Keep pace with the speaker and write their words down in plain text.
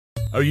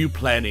Are you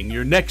planning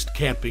your next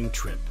camping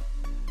trip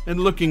and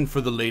looking for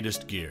the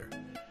latest gear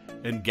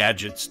and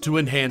gadgets to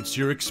enhance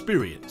your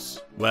experience?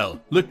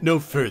 Well, look no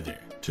further.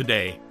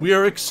 Today, we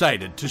are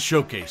excited to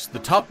showcase the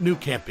top new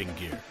camping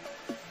gear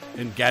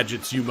and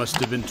gadgets you must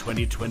have in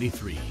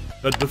 2023.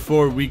 But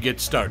before we get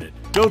started,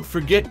 don't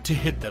forget to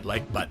hit that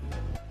like button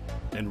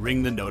and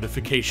ring the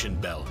notification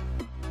bell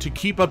to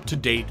keep up to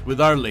date with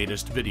our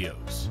latest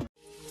videos.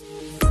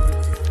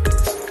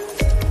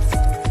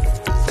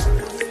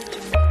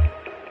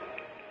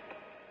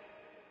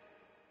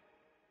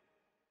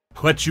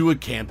 Quechua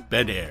Camp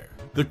Bed Air.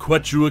 The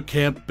Quechua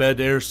Camp Bed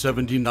Air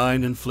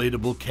 79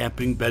 inflatable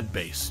camping bed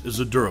base is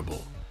a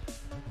durable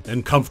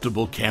and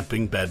comfortable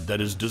camping bed that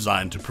is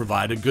designed to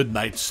provide a good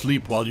night's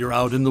sleep while you're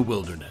out in the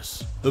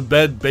wilderness. The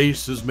bed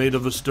base is made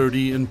of a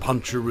sturdy and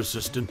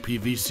puncture-resistant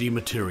PVC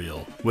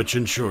material, which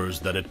ensures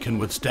that it can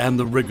withstand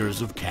the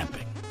rigors of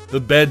camping. The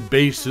bed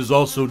base is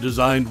also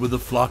designed with a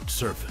flocked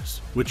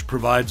surface, which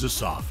provides a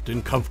soft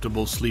and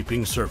comfortable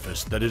sleeping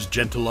surface that is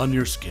gentle on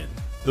your skin.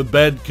 The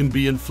bed can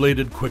be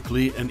inflated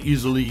quickly and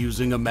easily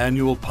using a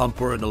manual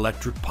pump or an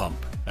electric pump,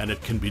 and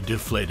it can be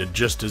deflated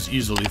just as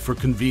easily for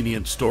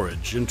convenient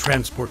storage and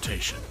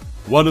transportation.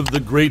 One of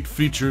the great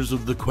features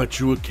of the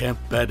Quechua Camp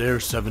Bed Air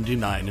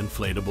 79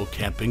 inflatable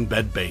camping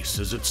bed base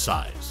is its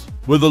size.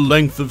 With a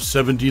length of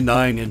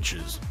 79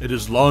 inches, it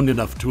is long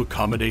enough to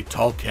accommodate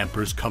tall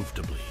campers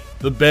comfortably.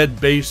 The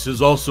bed base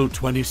is also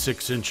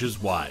 26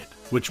 inches wide,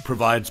 which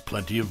provides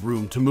plenty of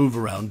room to move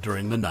around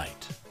during the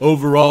night.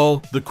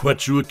 Overall, the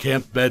Quechua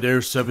Camp Bed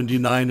Air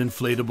 79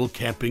 inflatable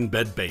camping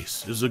bed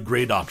base is a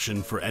great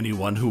option for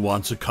anyone who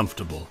wants a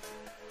comfortable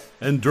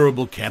and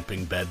durable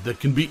camping bed that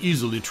can be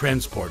easily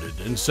transported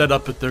and set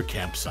up at their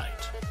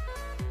campsite.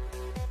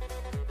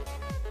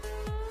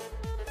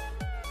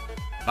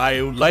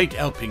 BioLite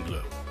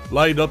AlpenGlow.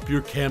 Light up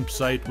your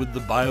campsite with the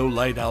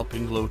BioLite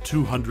AlpenGlow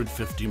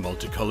 250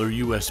 multicolor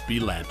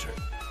USB lantern.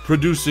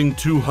 Producing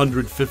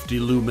 250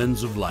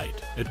 lumens of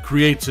light, it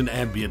creates an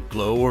ambient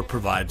glow or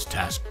provides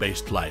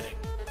task-based lighting.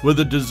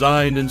 With a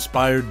design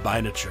inspired by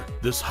nature,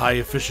 this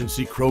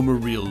high-efficiency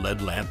chroma-reel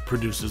LED lamp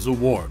produces a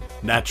warm,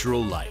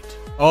 natural light.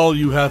 All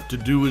you have to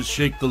do is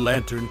shake the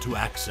lantern to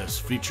access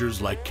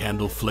features like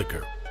candle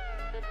flicker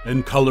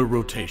and color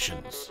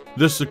rotations.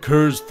 This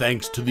occurs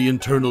thanks to the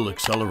internal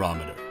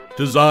accelerometer.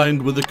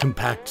 Designed with a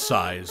compact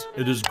size,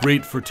 it is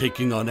great for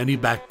taking on any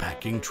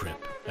backpacking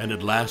trip, and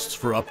it lasts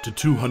for up to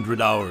 200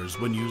 hours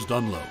when used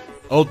on low.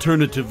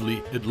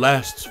 Alternatively, it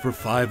lasts for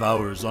 5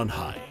 hours on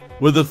high.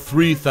 With a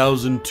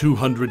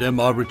 3200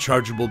 mAh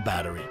rechargeable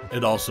battery,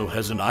 it also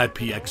has an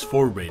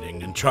IPX4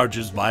 rating and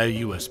charges via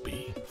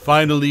USB.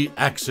 Finally,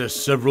 access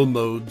several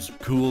modes: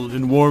 cool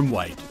and warm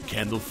white,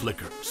 candle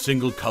flicker,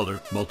 single color,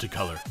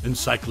 multicolor, and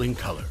cycling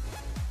color.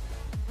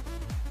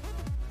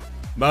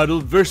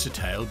 Model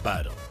Versatile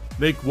Bottle.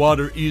 Make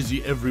water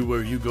easy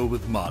everywhere you go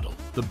with Model,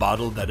 the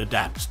bottle that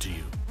adapts to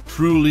you.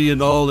 Truly an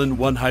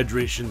all-in-one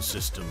hydration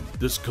system,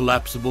 this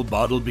collapsible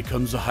bottle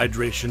becomes a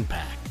hydration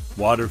pack,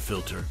 water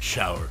filter,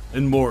 shower,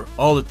 and more,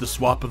 all at the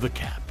swap of a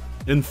cap.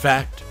 In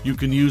fact, you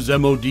can use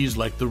MODs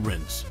like the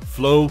Rinse,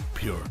 Flow,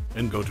 Pure,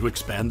 and Go to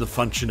expand the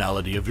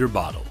functionality of your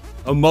bottle.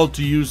 A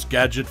multi-use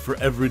gadget for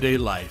everyday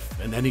life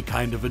and any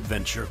kind of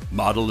adventure,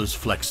 Model is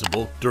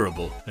flexible,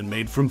 durable, and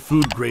made from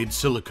food-grade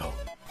silicone.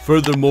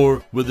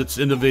 Furthermore, with its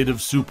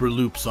innovative super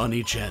loops on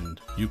each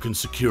end, you can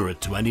secure it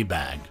to any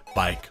bag,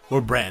 bike, or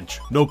branch,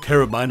 no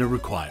carabiner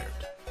required.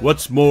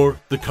 What's more,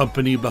 the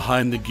company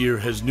behind the gear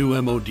has new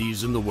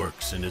MODs in the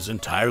works and is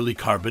entirely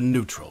carbon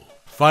neutral.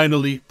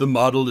 Finally, the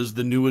Model is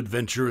the new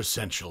adventure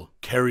essential.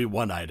 Carry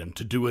one item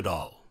to do it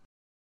all.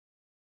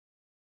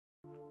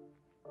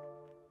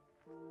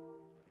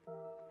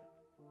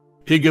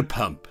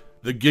 GigaPump.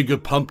 The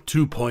GigaPump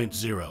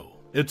 2.0.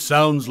 It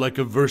sounds like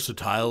a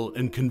versatile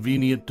and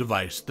convenient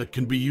device that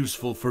can be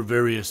useful for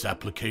various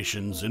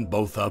applications in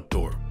both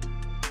outdoor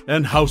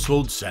and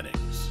household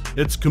settings.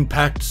 Its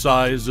compact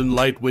size and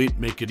lightweight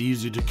make it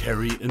easy to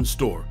carry and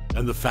store,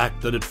 and the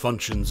fact that it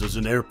functions as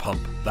an air pump,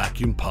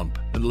 vacuum pump,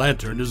 and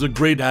lantern is a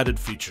great added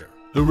feature.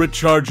 The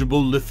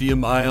rechargeable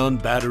lithium-ion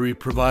battery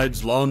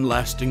provides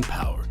long-lasting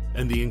power,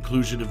 and the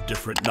inclusion of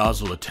different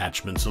nozzle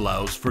attachments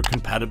allows for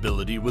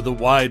compatibility with a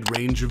wide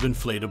range of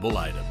inflatable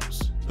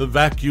items. The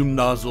vacuum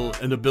nozzle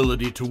and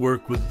ability to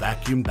work with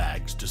vacuum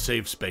bags to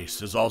save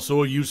space is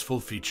also a useful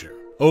feature.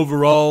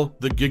 Overall,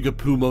 the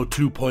GigaPumo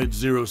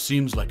 2.0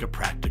 seems like a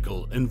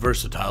practical and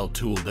versatile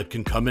tool that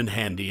can come in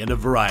handy in a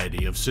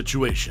variety of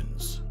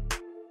situations.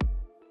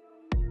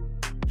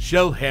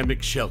 Shell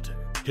Hammock Shelter.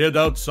 Head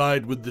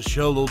outside with the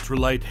Shell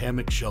Ultralight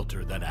Hammock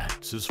Shelter that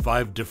acts as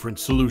 5 different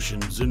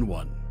solutions in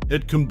one.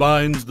 It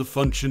combines the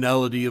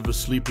functionality of a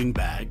sleeping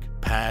bag,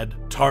 pad,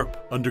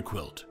 tarp,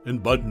 underquilt,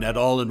 and buttonette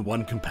all in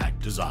one compact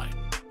design.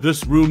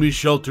 This roomy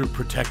shelter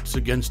protects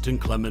against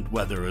inclement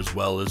weather as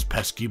well as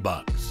pesky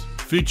bugs.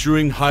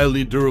 Featuring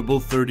highly durable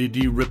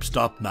 30D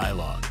ripstop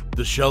nylon,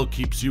 the shell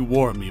keeps you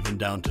warm even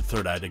down to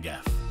 3rd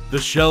IDF. The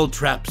shell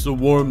traps a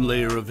warm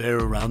layer of air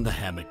around the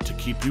hammock to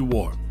keep you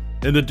warm.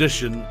 In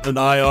addition, an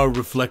IR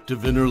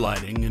reflective inner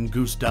lining and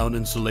goose down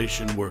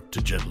insulation work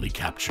to gently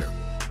capture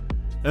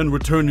and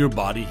return your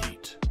body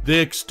heat. The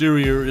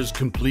exterior is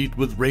complete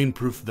with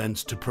rainproof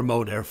vents to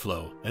promote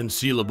airflow and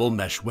sealable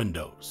mesh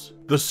windows.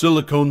 The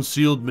silicone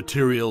sealed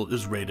material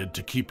is rated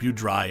to keep you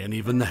dry in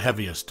even the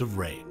heaviest of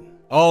rain.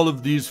 All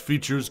of these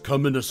features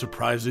come in a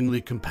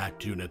surprisingly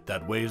compact unit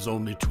that weighs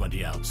only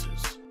 20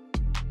 ounces.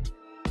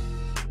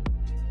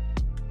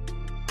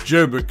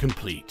 Gerber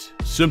ComplEAT.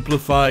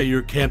 Simplify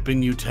your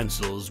camping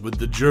utensils with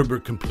the Gerber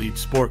ComplEAT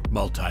Spork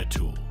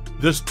multi-tool.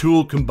 This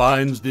tool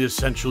combines the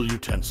essential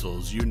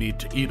utensils you need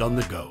to eat on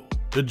the go.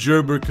 The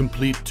Gerber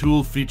ComplEAT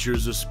tool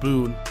features a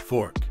spoon,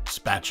 fork,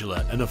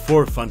 spatula, and a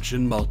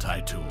 4-function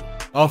multi-tool.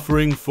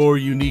 Offering 4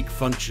 unique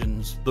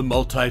functions, the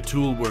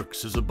multi-tool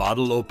works as a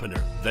bottle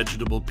opener,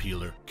 vegetable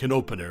peeler, can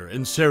opener,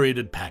 and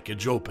serrated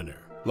package opener.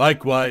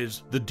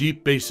 Likewise, the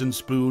deep basin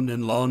spoon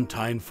and long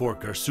tine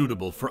fork are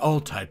suitable for all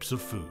types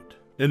of food.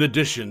 In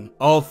addition,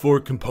 all 4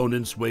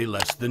 components weigh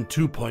less than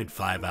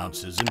 2.5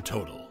 ounces in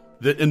total.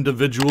 The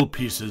individual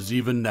pieces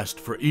even nest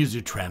for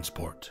easy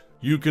transport.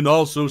 You can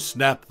also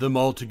snap them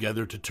all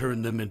together to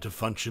turn them into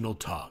functional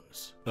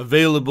tongs.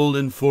 Available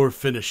in 4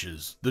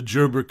 finishes, the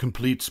Gerber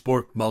ComplEAT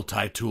Spork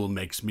multi-tool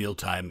makes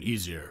mealtime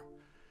easier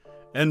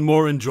and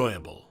more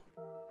enjoyable.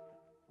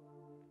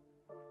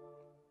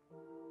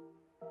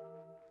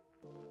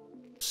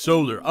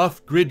 Solar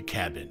off-grid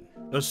cabin.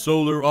 A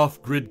solar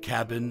off-grid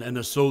cabin and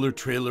a solar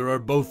trailer are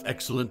both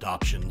excellent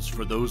options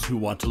for those who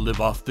want to live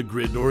off the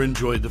grid or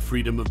enjoy the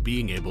freedom of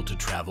being able to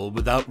travel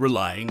without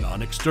relying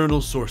on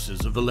external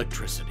sources of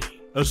electricity.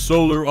 A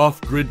solar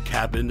off-grid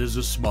cabin is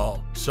a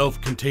small,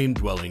 self-contained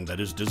dwelling that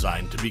is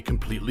designed to be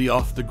completely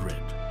off the grid.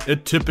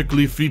 It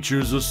typically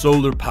features a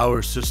solar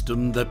power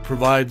system that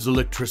provides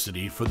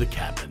electricity for the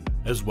cabin,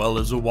 as well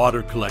as a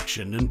water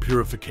collection and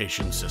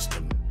purification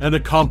system, and a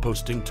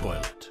composting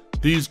toilet.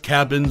 These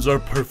cabins are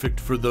perfect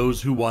for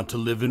those who want to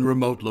live in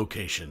remote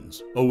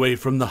locations, away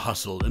from the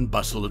hustle and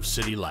bustle of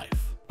city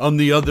life. On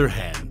the other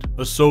hand,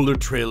 a solar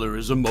trailer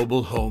is a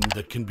mobile home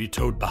that can be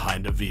towed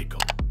behind a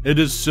vehicle. It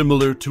is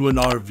similar to an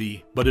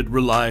RV, but it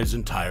relies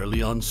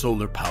entirely on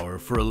solar power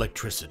for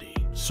electricity.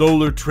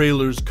 Solar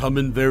trailers come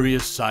in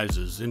various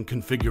sizes and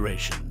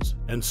configurations,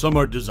 and some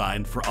are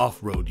designed for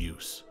off-road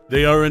use.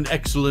 They are an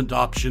excellent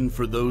option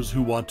for those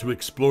who want to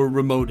explore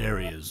remote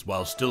areas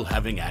while still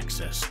having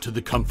access to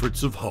the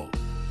comforts of home.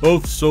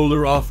 Both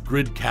solar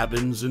off-grid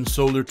cabins and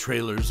solar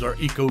trailers are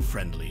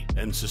eco-friendly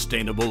and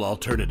sustainable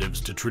alternatives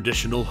to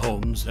traditional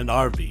homes and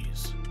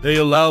RVs. They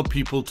allow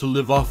people to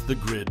live off the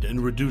grid and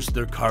reduce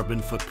their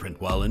carbon footprint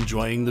while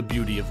enjoying the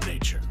beauty of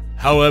nature.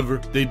 However,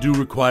 they do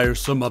require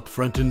some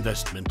upfront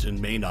investment and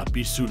may not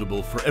be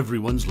suitable for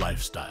everyone's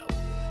lifestyle.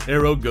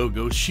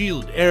 AlpenGlow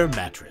Shield Air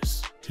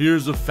Mattress.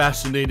 Here's a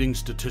fascinating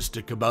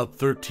statistic: about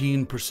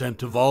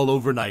 13% of all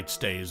overnight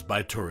stays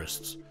by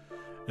tourists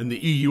in the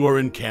EU are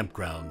in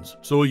campgrounds,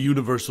 so a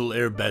universal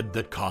air bed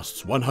that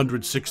costs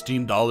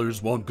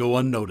 $116 won't go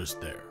unnoticed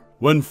there.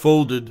 When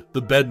folded,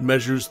 the bed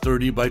measures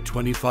 30 by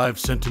 25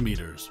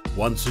 centimeters.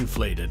 Once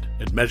inflated,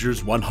 it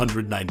measures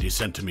 190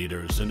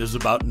 centimeters and is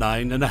about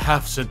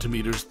 9.5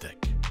 centimeters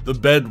thick. The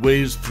bed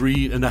weighs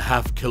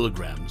 3.5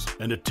 kilograms,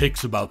 and it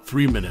takes about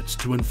 3 minutes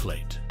to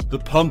inflate. The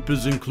pump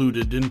is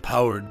included and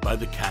powered by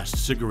the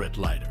cast cigarette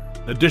lighter.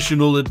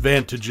 Additional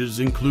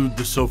advantages include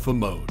the sofa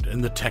mode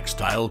and the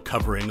textile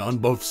covering on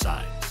both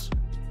sides.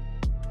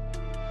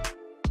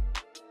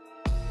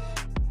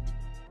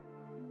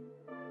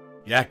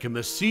 Yakima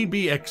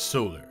CBX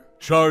Solar.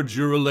 Charge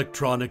your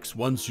electronics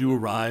once you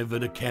arrive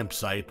at a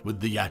campsite with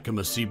the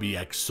Yakima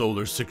CBX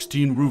Solar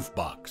 16 roof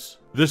box.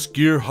 This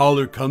gear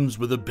hauler comes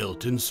with a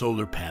built-in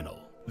solar panel.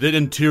 The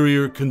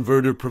interior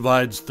converter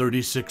provides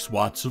 36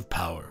 watts of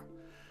power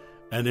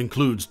and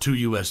includes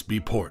 2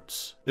 USB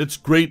ports. It's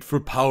great for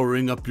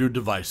powering up your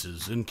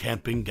devices and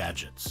camping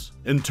gadgets.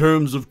 In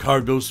terms of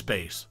cargo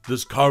space,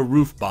 this car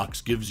roof box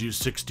gives you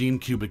 16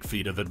 cubic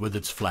feet of it with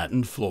its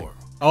flattened floor.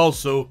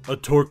 Also, a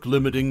torque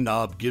limiting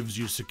knob gives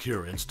you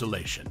secure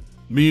installation.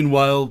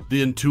 Meanwhile,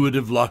 the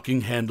intuitive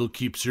locking handle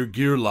keeps your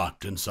gear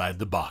locked inside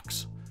the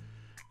box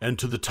and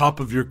to the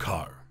top of your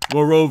car.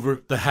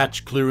 Moreover, the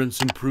hatch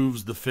clearance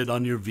improves the fit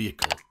on your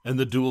vehicle, and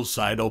the dual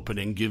side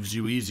opening gives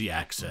you easy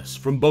access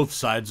from both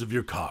sides of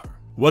your car.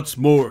 What's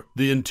more,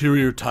 the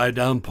interior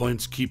tie-down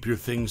points keep your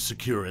things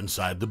secure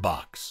inside the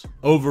box.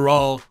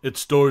 Overall, it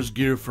stores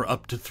gear for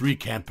up to 3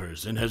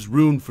 campers and has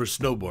room for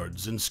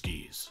snowboards and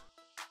skis.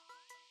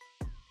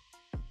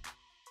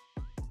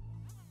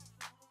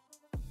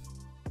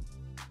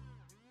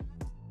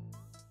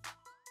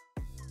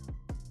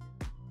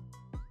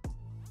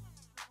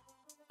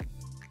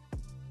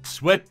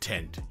 Sweat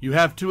tent. You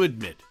have to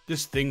admit,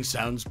 this thing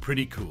sounds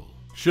pretty cool.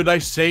 Should I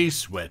say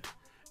sweat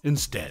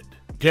instead?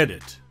 Get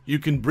it? You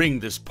can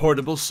bring this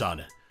portable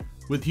sauna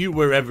with you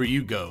wherever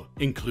you go,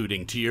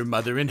 including to your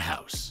mother in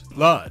house.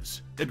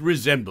 Laws, it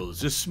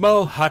resembles a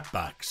small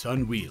hotbox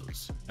on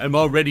wheels. I'm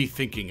already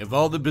thinking of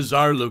all the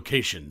bizarre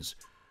locations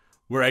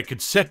where I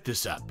could set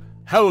this up.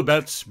 How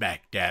about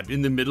smack dab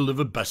in the middle of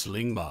a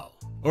bustling mall,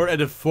 or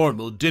at a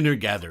formal dinner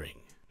gathering,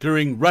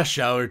 during rush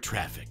hour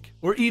traffic,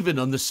 or even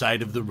on the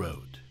side of the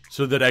road,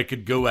 so that I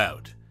could go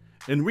out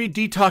and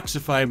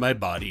re-detoxify my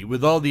body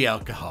with all the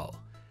alcohol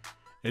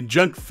and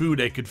junk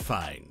food I could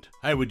find.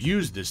 I would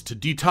use this to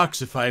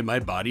detoxify my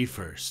body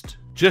first.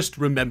 Just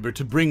remember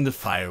to bring the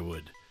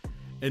firewood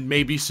and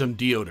maybe some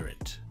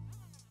deodorant.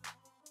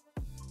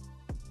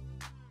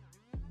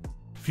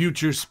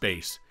 Future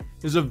space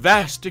is a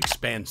vast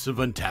expanse of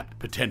untapped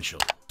potential.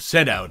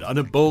 Set out on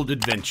a bold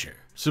adventure.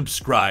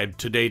 Subscribe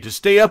today to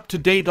stay up to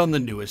date on the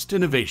newest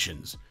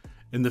innovations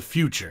in the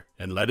future,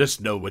 and let us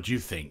know what you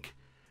think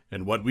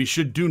and what we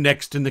should do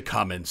next in the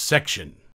comments section.